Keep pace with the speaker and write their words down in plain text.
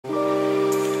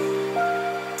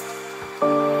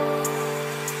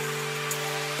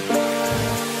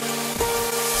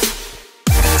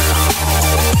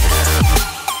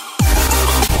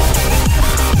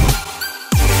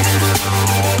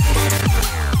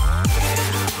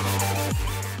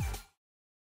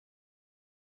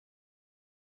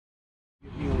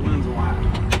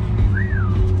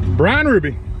Brian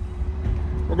Ruby.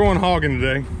 We're going hogging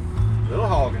today. Little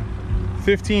hogging.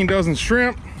 15 dozen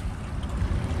shrimp.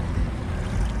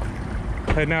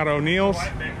 Heading out to O'Neill's.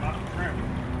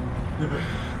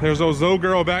 There's those Zoe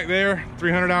girl back there.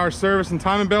 300-hour service and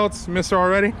timing belts. Missed her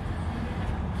already.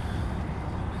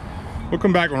 We'll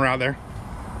come back when we're out there.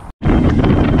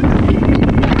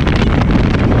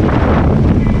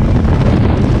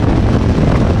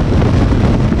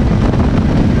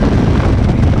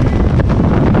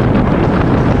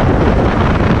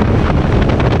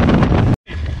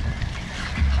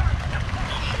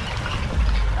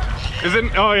 Is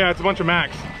it? Oh yeah, it's a bunch of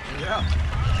Macs. Yeah.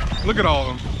 Look at all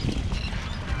of them.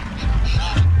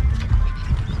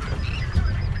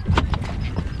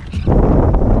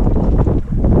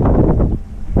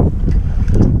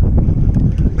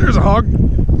 There's a hog.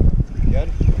 Good.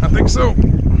 I think so.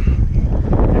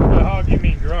 By hog, you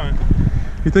mean grunt.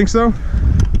 You think so?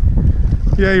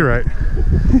 Yeah, you're right.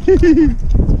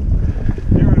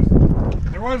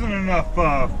 There wasn't enough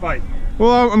fight.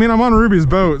 Well, I mean, I'm on Ruby's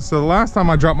boat, so the last time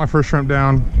I dropped my first shrimp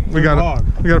down, we got a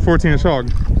 14-inch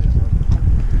hog.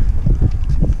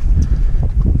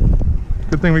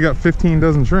 Good thing we got 15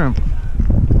 dozen shrimp.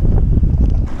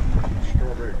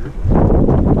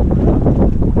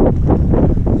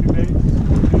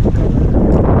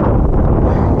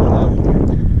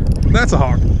 That's a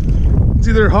hog. It's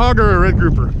either a hog or a red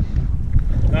grouper.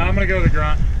 No, I'm gonna go with the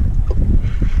grunt.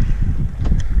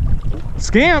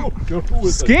 Scamp!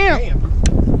 Scamp!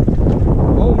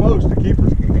 Almost a keeper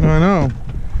scamp. I know.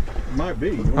 Might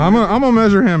be. I'm gonna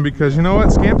measure him because you know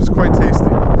what? Scamp is quite tasty.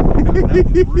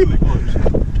 Really close.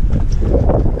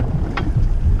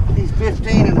 He's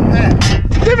 15 and a half.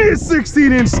 Give me a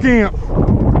 16-inch scamp.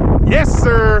 Yes,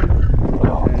 sir.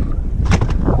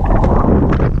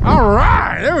 All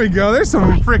right, there we go. There's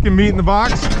some freaking meat in the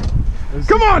box.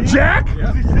 Come on, Jack. Yeah.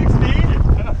 Is he 16?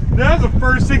 That's the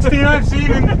first 16 I've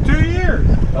seen in 2 years.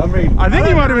 I mean, I think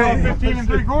he might have been 15 and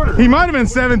 3/4. He might have been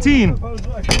 17.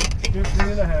 15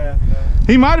 and a half.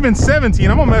 He might have been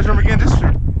 17. I'm gonna measure him again just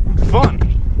for fun.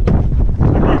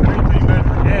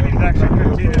 Yeah, he's actually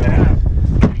 15 and a half.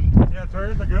 Yeah,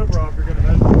 turn the GoPro off. You're gonna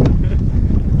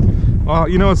measure. Well,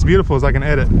 you know what's beautiful is I can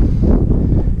edit.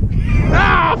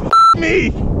 Ah, f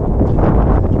me!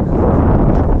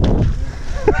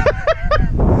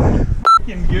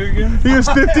 He was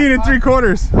 15 and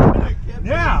 3/4.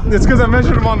 Yeah. It's because I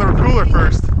measured him on the cooler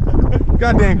first.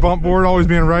 God dang bump board, always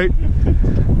being right.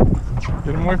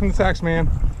 Get him away from the tax man.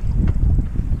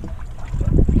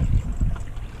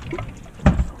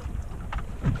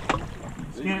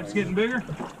 Scamp's getting bigger.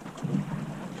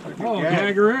 Oh,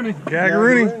 Gaggaroonie.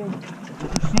 Gaggaroonie.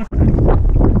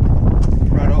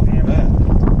 Right off the bat.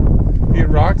 Get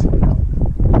rocked.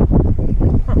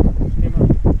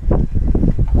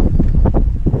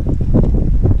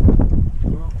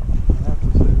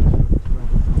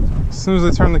 As soon as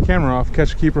I turn the camera off,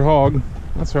 catch a keeper hog.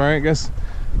 That's all right, I guess.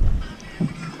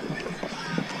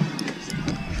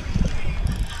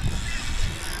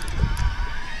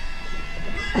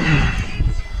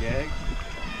 Gag.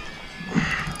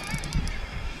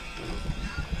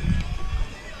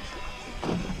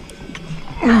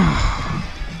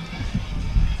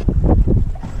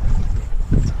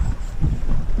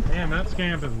 Damn, that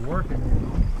scamp is working.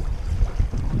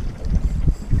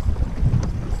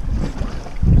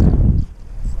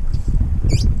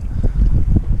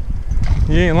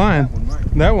 You ain't lying.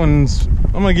 That one's,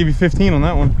 I'm gonna give you 15 on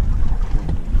that one.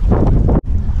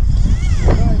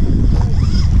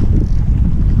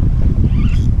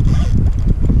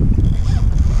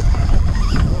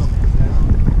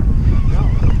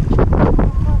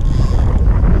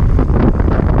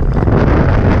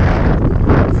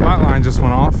 Flatline just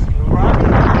went off.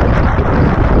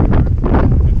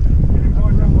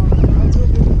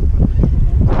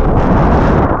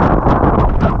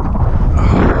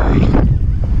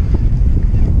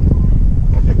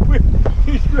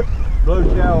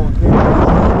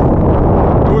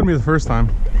 It wouldn't be the first time.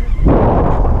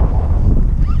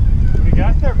 What you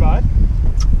got there, bud?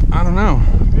 I don't know.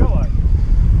 What does it feel like?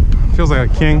 Feels like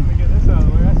a king. Let me get this out of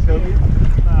the way. That's Kobe.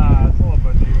 Nah, it's a little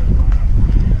bit deeper.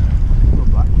 Little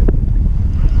blackfin.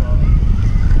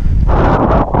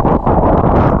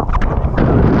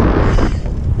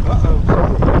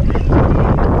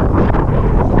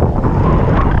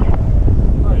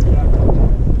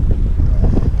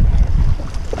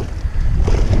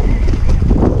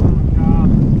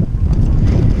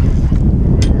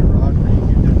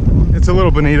 It's a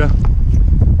little bonita.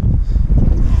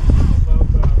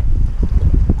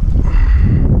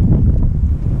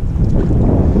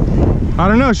 I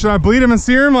don't know. Should I bleed him and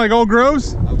sear him like old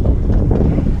Groves?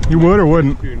 You would or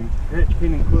wouldn't? Can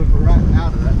include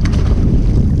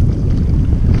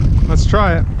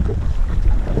try it.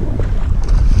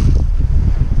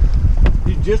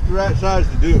 He's just the right size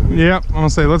to do it with. Yep, I'm gonna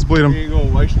say let's bleed He him. ain't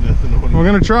gonna waste nothing on We're him.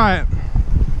 gonna try it.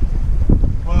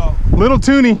 Well, Little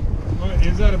Tunny.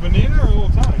 is that a bonita or a little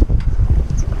tiny?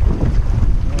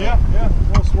 Yeah, a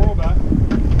little swirl back.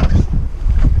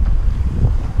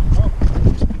 Oh.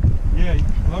 Yeah,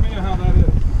 let me know how that is.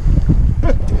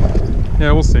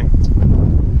 Yeah, we'll see.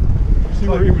 See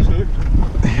where he was hooked?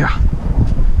 Yeah.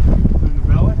 In the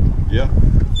belly? Yeah.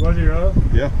 Was he up?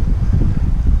 Yeah.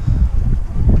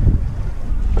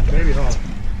 Baby hog.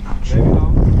 Baby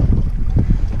hog.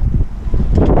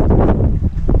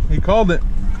 He called it.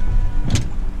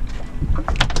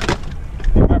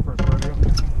 Ain't my first rodeo.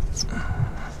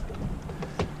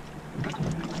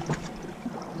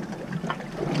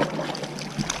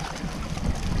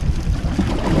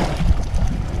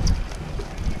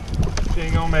 She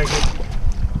ain't gonna make it.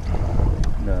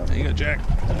 No. There you go, Jack.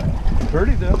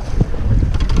 Birdie though.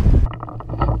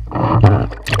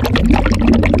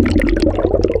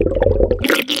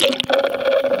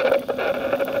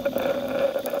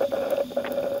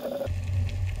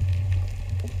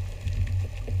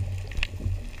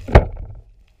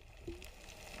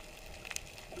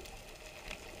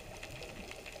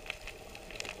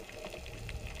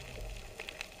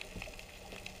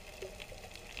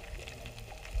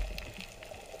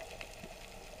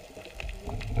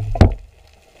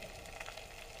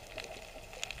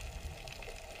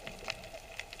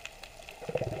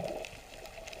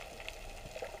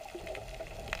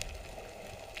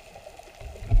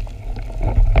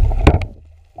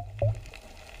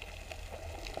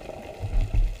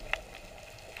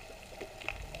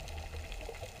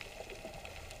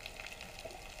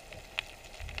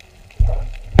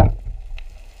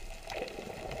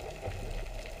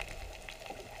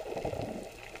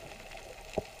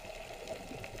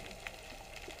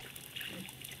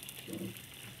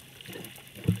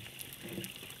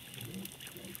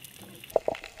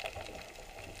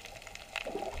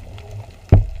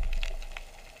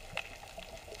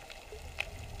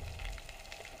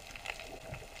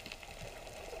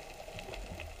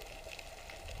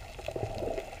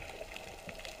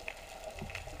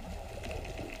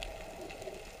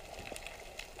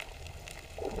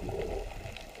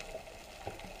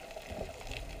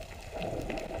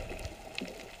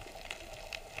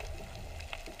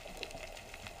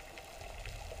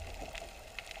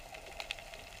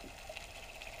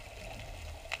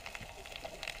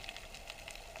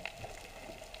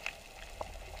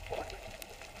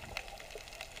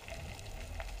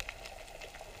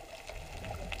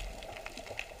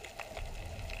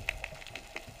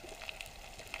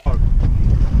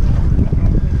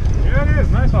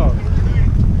 Nice hog.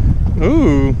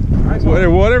 Ooh. Nice hog.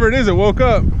 Whatever it is, it woke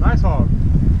up. Nice hog.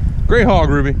 Great hog,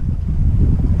 Ruby.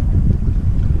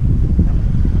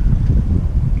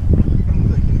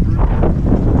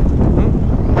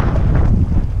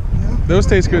 Those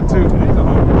taste good too.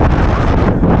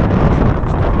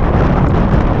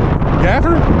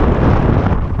 Gaffer?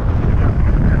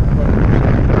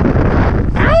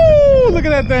 Ow! Look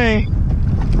at that thing.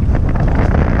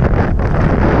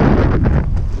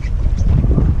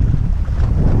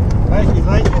 Thank you.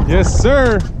 Yes,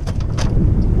 sir.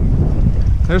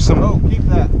 There's some. Oh, keep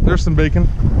that. There's some bacon.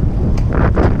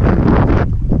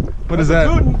 What is that?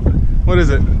 What is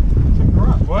it?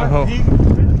 What? Oh. He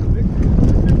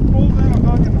pulls in a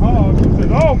fucking hog and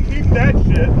says, "Oh, keep that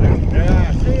shit."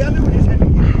 Yeah. See, I knew what he said.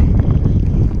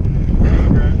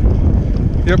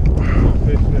 Yep.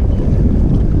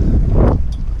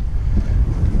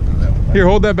 Here,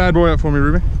 hold that bad boy up for me,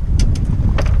 Ruby.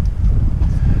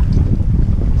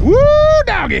 Woo,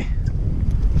 doggy!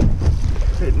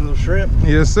 Hitting a little shrimp.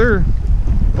 Yes, sir.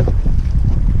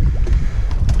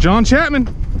 John Chapman.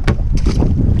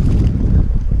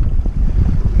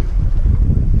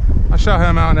 I shout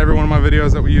him out in every one of my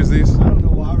videos that we use these. I don't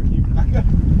know why we keep. I got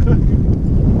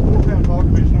 4-pound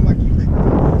hogfish, and I'm like, keep it.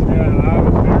 Yeah, I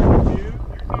was very confused.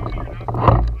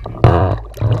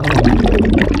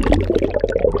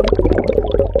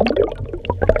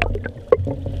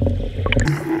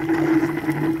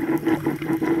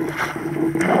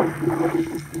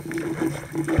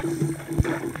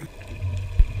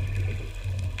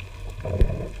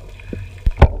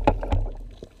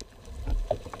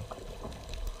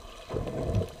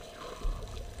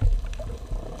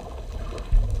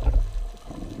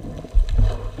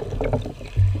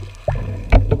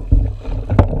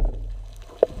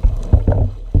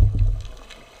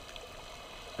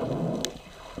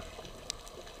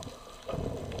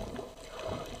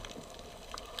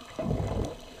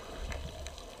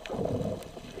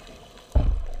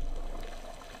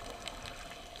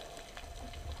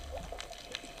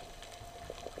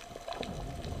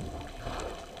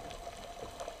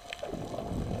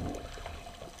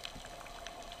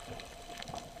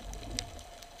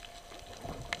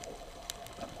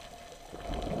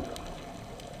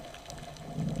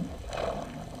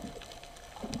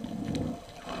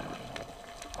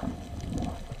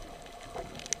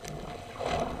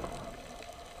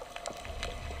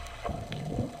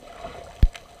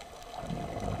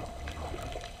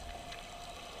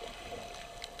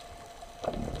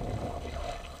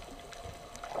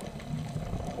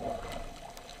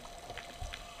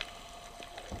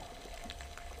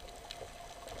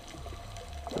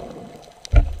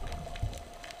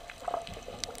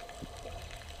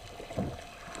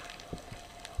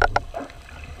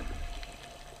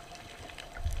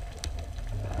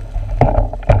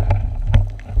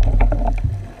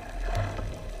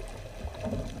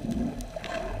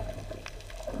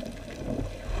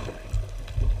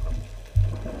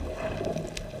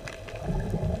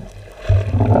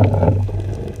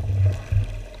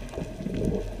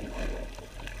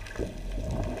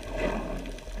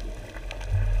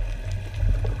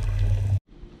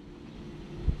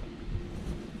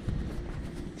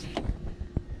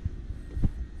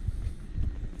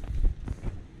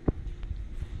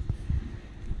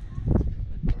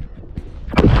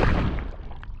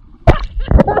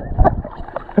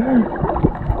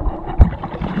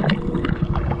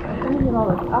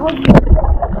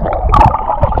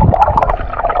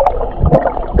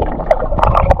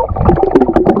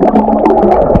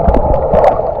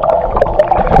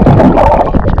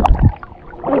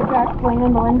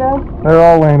 They're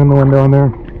all laying in the window in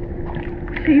there.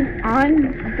 She's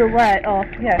on the ledge. Oh,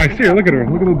 yeah. I see her. Look at her.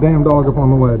 Look at the damn dog up on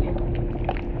the ledge.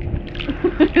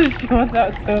 She wants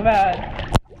out so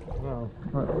bad. Wow.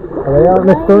 Are they out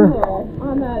next door?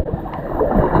 On that.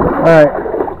 Alright.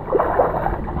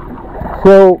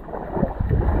 So,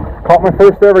 caught my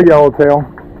first ever yellowtail.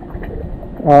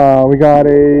 We got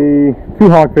two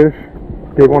hogfish.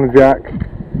 Gave one to Jack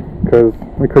because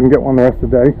we couldn't get one the rest of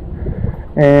the day.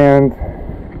 And,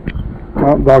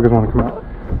 well, the dog doesn't want to come out.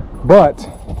 But,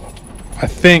 I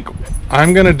think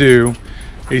I'm going to do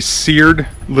a seared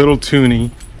little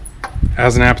tunny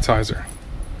as an appetizer.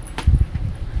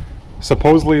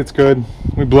 Supposedly it's good.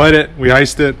 We bled it, we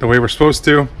iced it the way we're supposed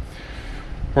to.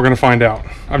 We're gonna find out.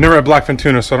 I've never had blackfin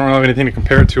tuna, so I don't really have anything to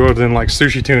compare it to other than like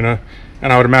sushi tuna.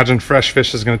 And I would imagine fresh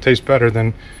fish is gonna taste better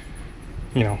than,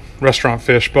 you know, restaurant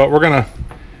fish. But we're gonna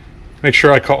make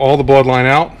sure I cut all the bloodline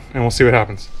out and we'll see what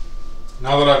happens.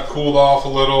 Now that I've cooled off a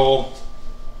little,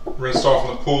 rinsed off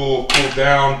in the pool, cooled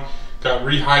down, got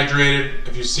rehydrated.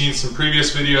 If you've seen some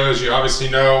previous videos, you obviously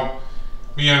know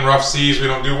me in rough seas, we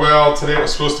don't do well. Today it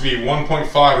was supposed to be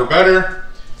 1.5 or better.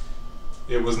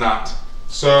 It was not.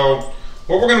 So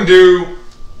what we're gonna do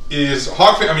is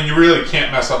hogfish. I mean, you really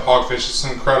can't mess up hogfish. It's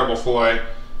an incredible fillet.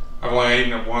 I've only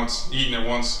eaten it once.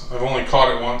 I've only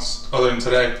caught it once, other than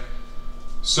today.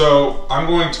 So I'm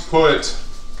going to put,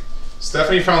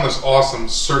 Stephanie found this awesome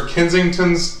Sir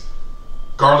Kensington's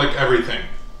garlic everything.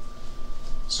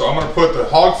 So I'm gonna put the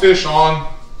hogfish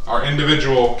on our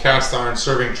individual cast iron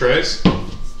serving trays.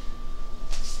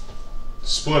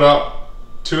 Split up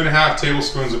 2.5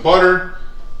 tablespoons of butter,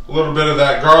 a little bit of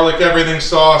that garlic everything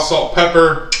sauce, salt,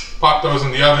 pepper, pop those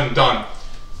in the oven, done.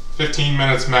 15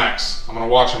 minutes max. I'm gonna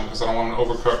watch them because I don't want them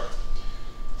to overcook.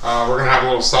 We're gonna have a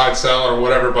little side salad or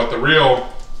whatever, but the real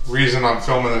reason I'm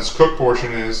filming this cook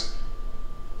portion is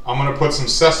I'm gonna put some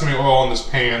sesame oil in this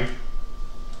pan,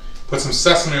 put some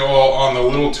sesame oil on the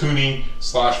little tunny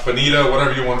 / bonita,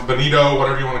 whatever you want, bonito,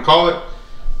 whatever you want to call it.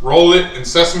 Roll it in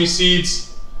sesame seeds,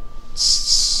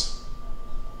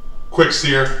 quick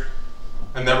sear,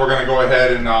 and then we're going to go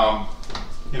ahead and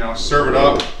you know, serve it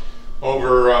up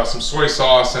over some soy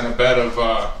sauce and a bed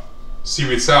of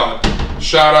seaweed salad.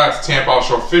 Shout out to Tampa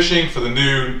Offshore Fishing for the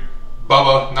new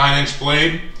Bubba 9-inch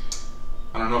blade.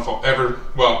 I don't know if I'll ever,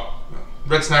 well,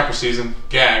 red snapper season,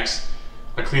 gags.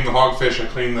 I clean the hogfish, I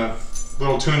clean the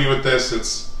little tunny with this.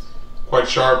 It's quite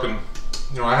sharp, and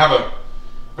you know, I have a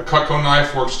Cutco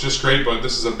knife, works just great, but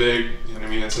this is a big, you know what I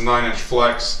mean, it's a 9-inch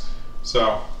flex.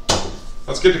 So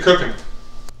let's get to cooking.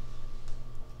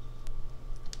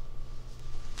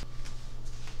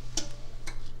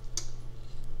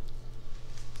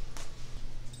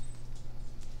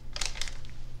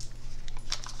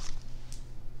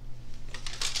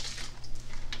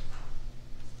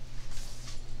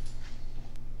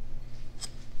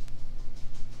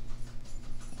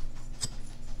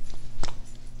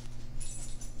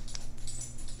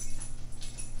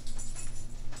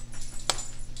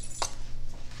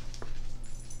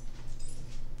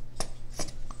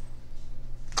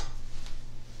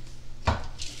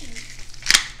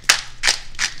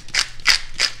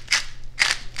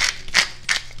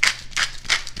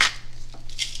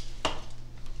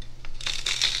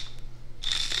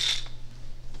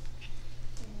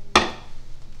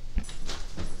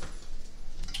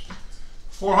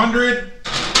 $400.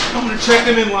 I'm gonna check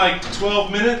them in like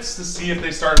 12 minutes to see if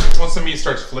they start, once the meat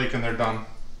starts flaking, they're done.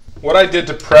 What I did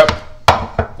to prep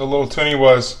the little tunny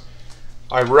was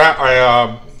I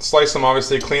sliced them,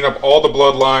 obviously, clean up all the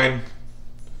bloodline,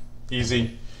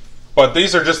 easy. But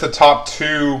these are just the top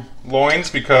 2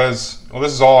 loins because, well,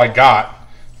 this is all I got.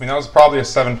 I mean, that was probably a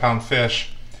 7-pound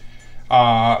fish.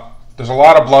 There's a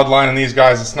lot of bloodline in these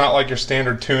guys. It's not like your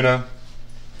standard tuna.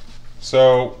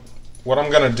 So what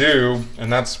I'm gonna do,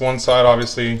 and that's one side,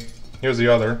 obviously, here's the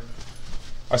other.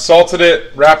 I salted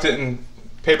it, wrapped it in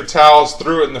paper towels,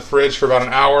 threw it in the fridge for about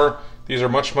an hour. These are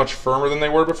much, much firmer than they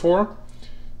were before.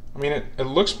 I mean, it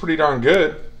looks pretty darn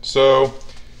good. So,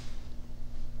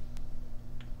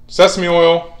 sesame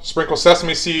oil, sprinkle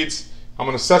sesame seeds. I'm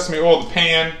gonna sesame oil the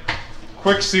pan,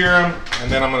 quick sear them,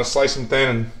 and then I'm gonna slice them thin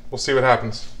and we'll see what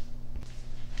happens.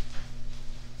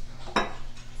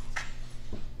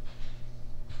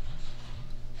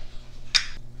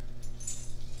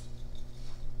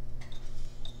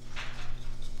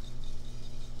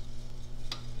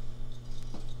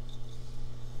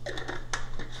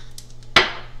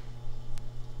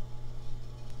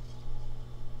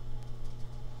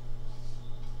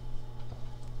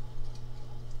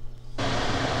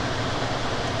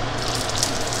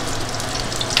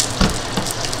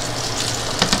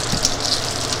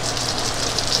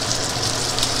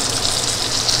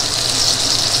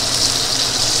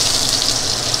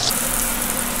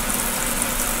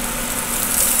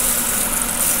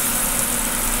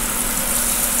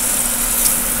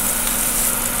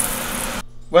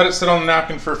 let it sit on the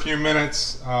napkin for a few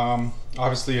minutes.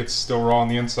 Obviously it's still raw on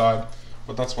the inside,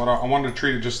 but that's what I wanted to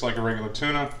treat it just like a regular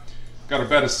tuna. Got a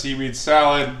bed of seaweed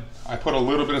salad. I put a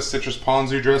little bit of citrus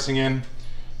ponzu dressing in,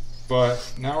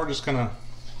 but now we're just gonna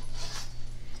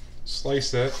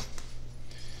slice it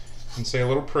and say a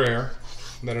little prayer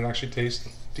that it actually tastes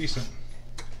decent.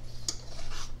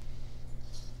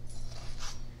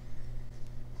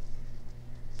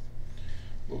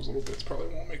 Those little bits probably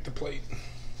won't make the plate.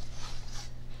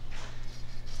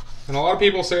 And a lot of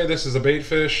people say this is a bait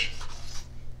fish,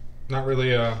 not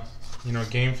really a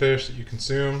game fish that you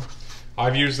consume.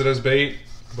 I've used it as bait,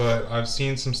 but I've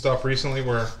seen some stuff recently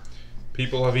where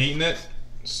people have eaten it,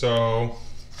 so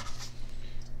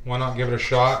why not give it a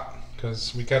shot?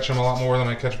 Because we catch them a lot more than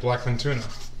I catch blackfin tuna.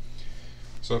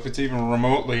 So if it's even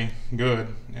remotely good,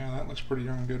 yeah, that looks pretty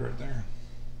darn good right there.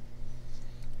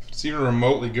 If it's even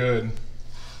remotely good,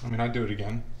 I mean, I'd do it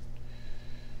again.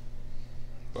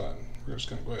 But we're just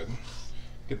gonna go ahead and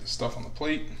get the stuff on the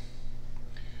plate.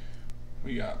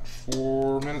 We got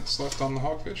 4 minutes left on the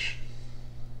hogfish.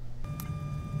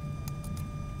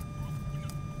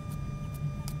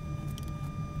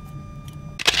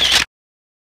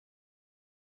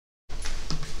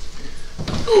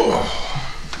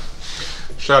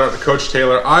 Shout out to Coach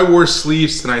Taylor. I wore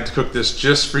sleeves tonight to cook this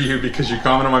just for you because you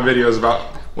comment on my videos about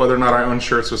whether or not I own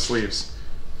shirts with sleeves.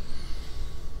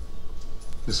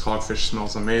 This hogfish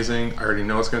smells amazing. I already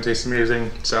know it's gonna taste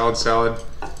amazing. Salad.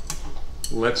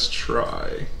 Let's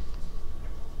try.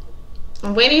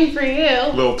 I'm waiting for you.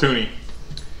 Little Tunny.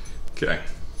 Okay.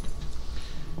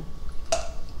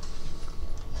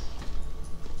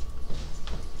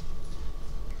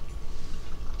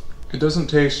 It doesn't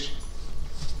taste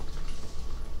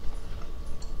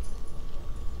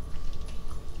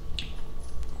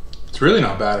it's really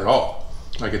not bad at all.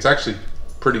 Like, it's actually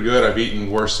pretty good. I've eaten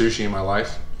worse sushi in my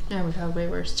life. Yeah, we've had way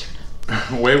worse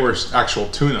tuna. Way worse actual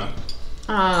tuna.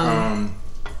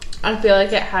 I feel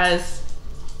like it has,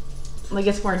 like,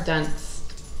 it's more dense.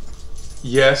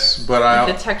 Yes, but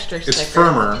the texture's it's thicker.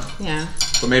 firmer. Yeah.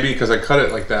 But maybe because I cut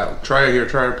it like that. Try it here.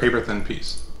 Try a paper thin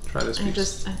piece. Try this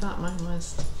piece. I thought mine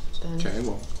was thin. Okay,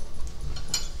 well.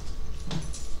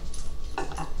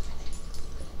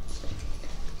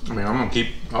 I mean,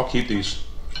 I'll keep these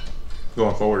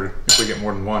going forward if we get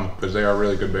more than one, because they are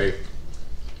really good bait.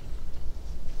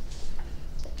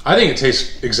 I think it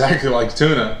tastes exactly like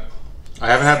tuna. I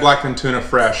haven't had blackfin tuna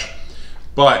fresh,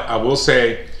 but I will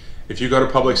say, if you go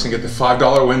to Publix and get the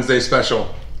 $5 Wednesday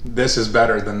special, this is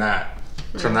better than that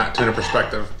from that tuna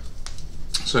perspective.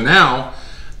 So now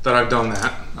that I've done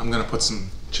that, I'm gonna put some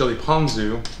chili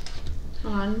ponzu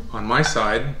on my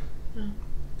side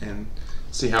and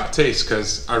see how it tastes,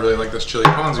 because I really like this chili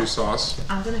ponzu sauce.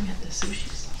 I'm gonna get the sushi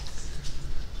sauce.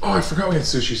 Oh, I forgot we had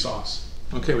sushi sauce.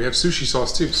 Okay, we have sushi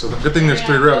sauce too, so the good thing there's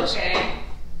 3 rows. Okay.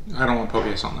 I don't want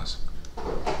pokies on this.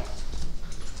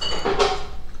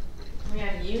 We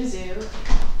have yuzu.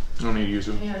 I don't need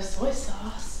yuzu. We have soy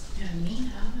sauce. We have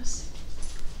aminos.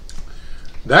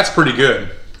 That's pretty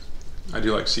good. I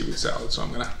do like seaweed salad, so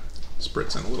I'm gonna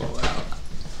spritz in a little of that.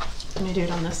 Can you do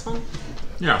it on this one?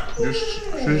 Yeah, just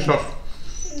sushi sauce.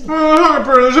 Oh, hi,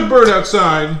 bird. There's a bird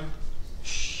outside.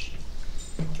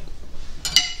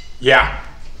 Yeah.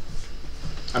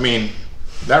 I mean,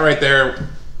 that right there,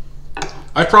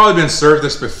 I've probably been served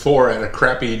this before at a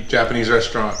crappy Japanese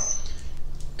restaurant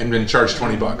and been charged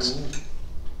 20 bucks.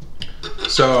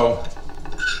 So,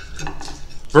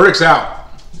 verdict's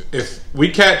out. If we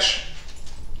catch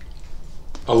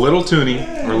a little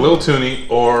tunny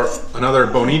or another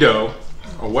bonito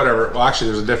or whatever, well,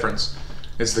 actually there's a difference.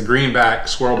 It's the greenback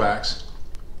squirrel backs.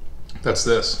 That's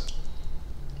this.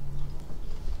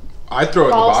 I'd throw it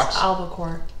in the box. False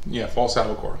albacore. Yeah, false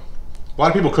albacore. A lot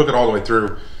of people cook it all the way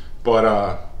through, but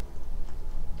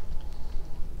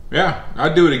yeah,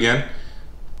 I'd do it again.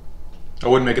 I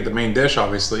wouldn't make it the main dish,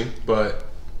 obviously, but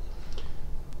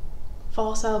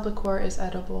False albacore is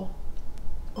edible,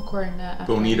 according to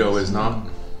bonito is not.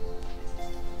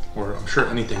 Or I'm sure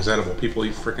anything's edible. People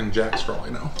eat frickin' jacks for all I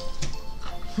know.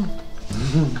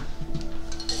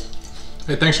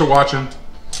 Hey, thanks for watching.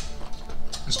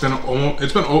 It's been a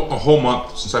whole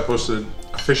month since I posted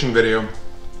a fishing video.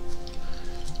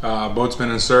 Boat's been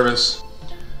in service,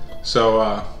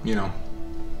 so you know,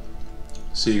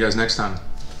 see you guys next time.